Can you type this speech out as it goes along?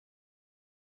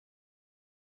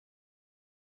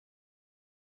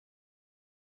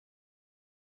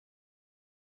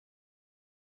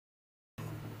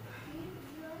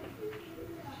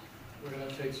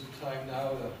to take some time now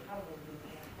to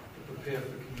prepare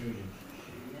for communion.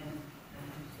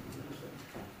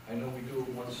 I know we do it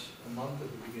once a month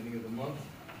at the beginning of the month,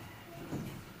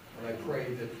 but I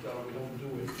pray that we don't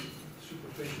do it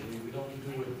superficially, we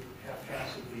don't do it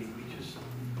haphazardly. We just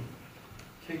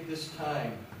take this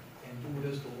time and do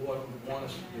it as the Lord would want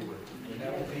us to do it. And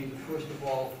that would be, first of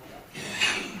all,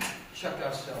 check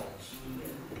ourselves.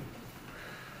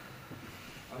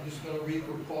 I'm just going to read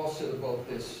what Paul said about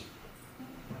this.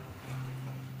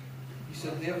 He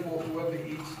said, therefore, whoever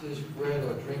eats this bread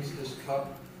or drinks this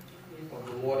cup of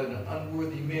the Lord in an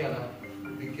unworthy manner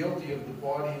will be guilty of the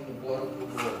body and the blood of the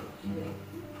Lord.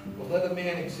 But let a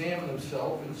man examine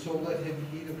himself, and so let him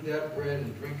eat of that bread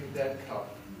and drink of that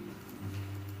cup.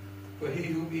 For he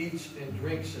who eats and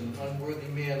drinks in an unworthy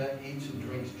manner eats and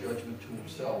drinks judgment to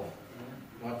himself,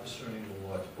 not discerning the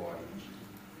Lord's body.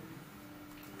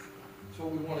 So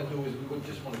what we want to do is we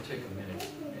just want to take a minute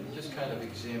and just kind of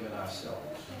examine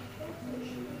ourselves.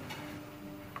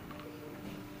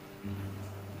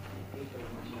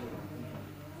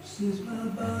 This is my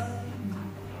body,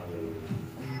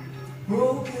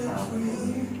 broken for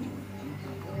you,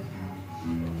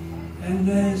 and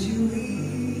as you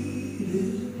eat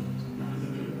it,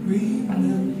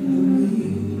 remember me.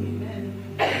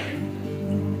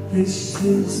 This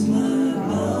is my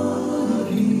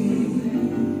body,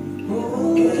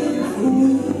 broken for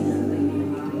you,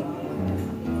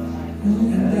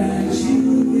 and as you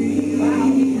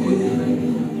eat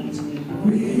it,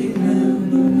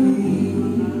 remember me.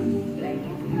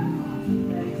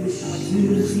 This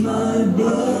is my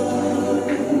blood,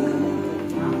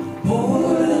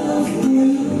 poured out for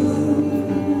you,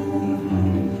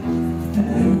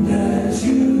 and as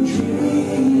you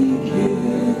drink it,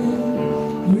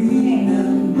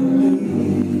 remember me.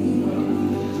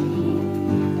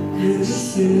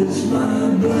 This is my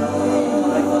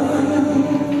blood,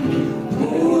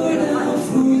 poured out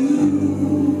for you,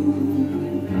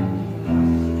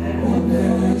 and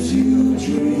as you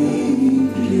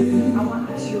drink it,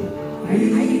 remember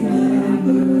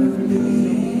me.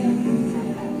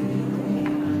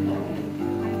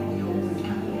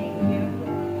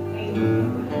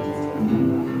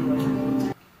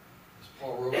 As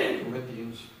Paul wrote in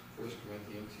Corinthians, 1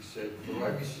 Corinthians, he said, for I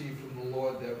received from the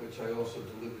Lord that which I also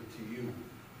delivered to you,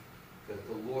 that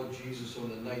the Lord Jesus on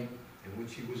the night in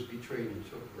which he was betrayed, he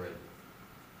took bread.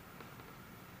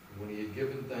 And when he had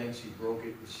given thanks, he broke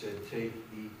it and said, take,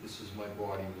 eat, this is my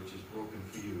body, which is broken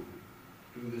for you.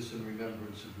 Do this in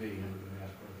remembrance of me. And I'm going to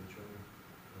ask Brother Joey.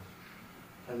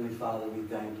 Heavenly Father, we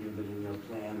thank you that in your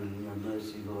plan and in your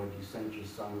mercy, Lord, you sent your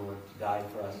Son, Lord, to die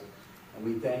for us. And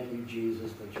we thank you,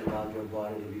 Jesus, that you allowed your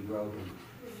body to be broken,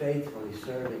 faithfully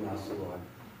serving us, Lord,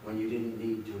 when you didn't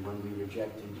need to, when we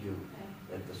rejected you,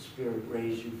 that the Spirit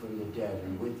raised you from the dead,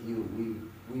 and with you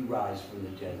we rise from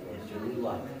the dead, Lord, to new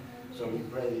life. So we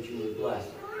pray that you would bless,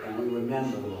 and we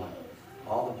remember, Lord,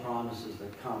 all the promises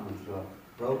that come with your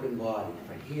broken body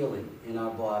for healing in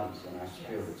our bodies and our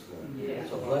spirits, Lord. Yes.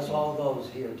 So bless all those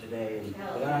here today and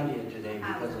that aren't here today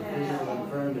because of physical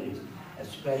infirmities,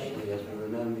 especially as we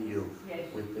remember you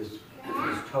with this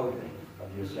token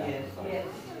of your sacrifice.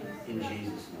 In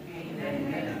Jesus' name.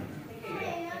 Amen.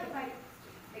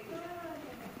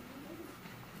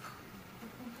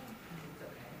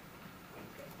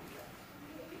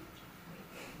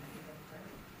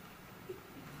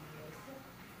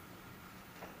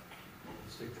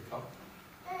 Take the cup.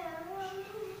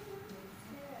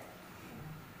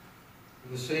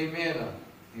 In the same manner,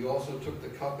 he also took the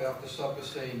cup after supper,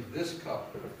 saying, this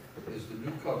cup is the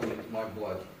new covenant in my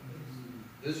blood.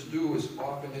 This do as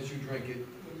often as you drink it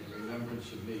in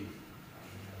remembrance of me.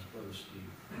 That's Brother Steve.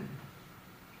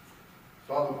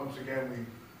 Father, once again, we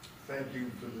thank you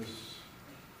for this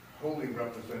holy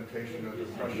representation of the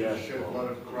precious shed blood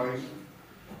of Christ,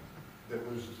 that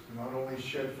was not only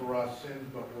shed for our sins,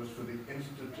 but was for the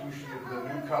institution of the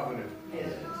new covenant,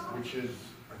 which is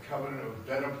a covenant of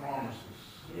better promises,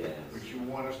 which you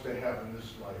want us to have in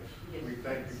this life. We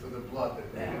thank you for the blood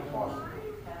that made it possible.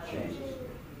 Jesus.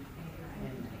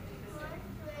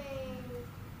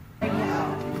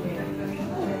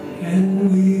 And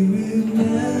we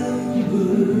remember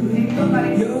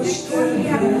your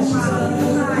steadfast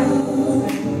love.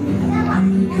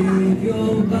 You gave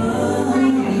your body,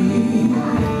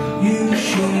 you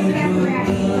shed your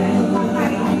blood.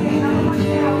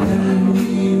 And we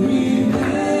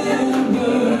remember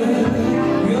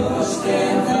your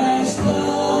steadfast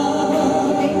love.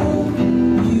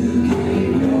 You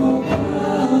gave your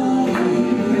body,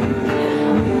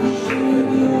 you shed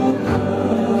your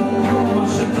blood.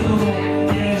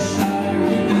 Yes, I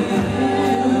remember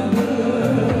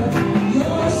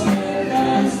your steadfast love.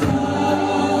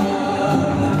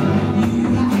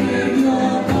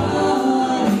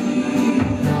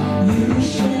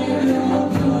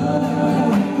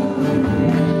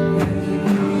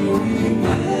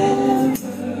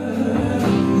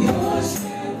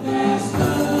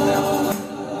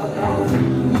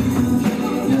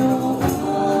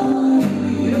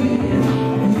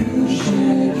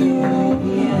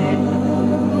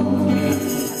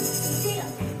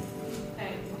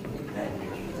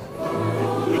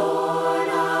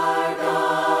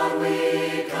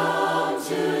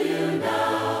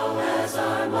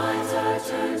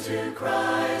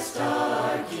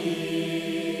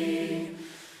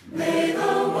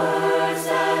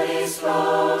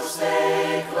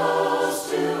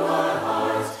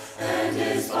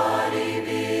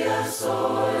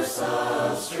 Source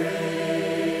of strength.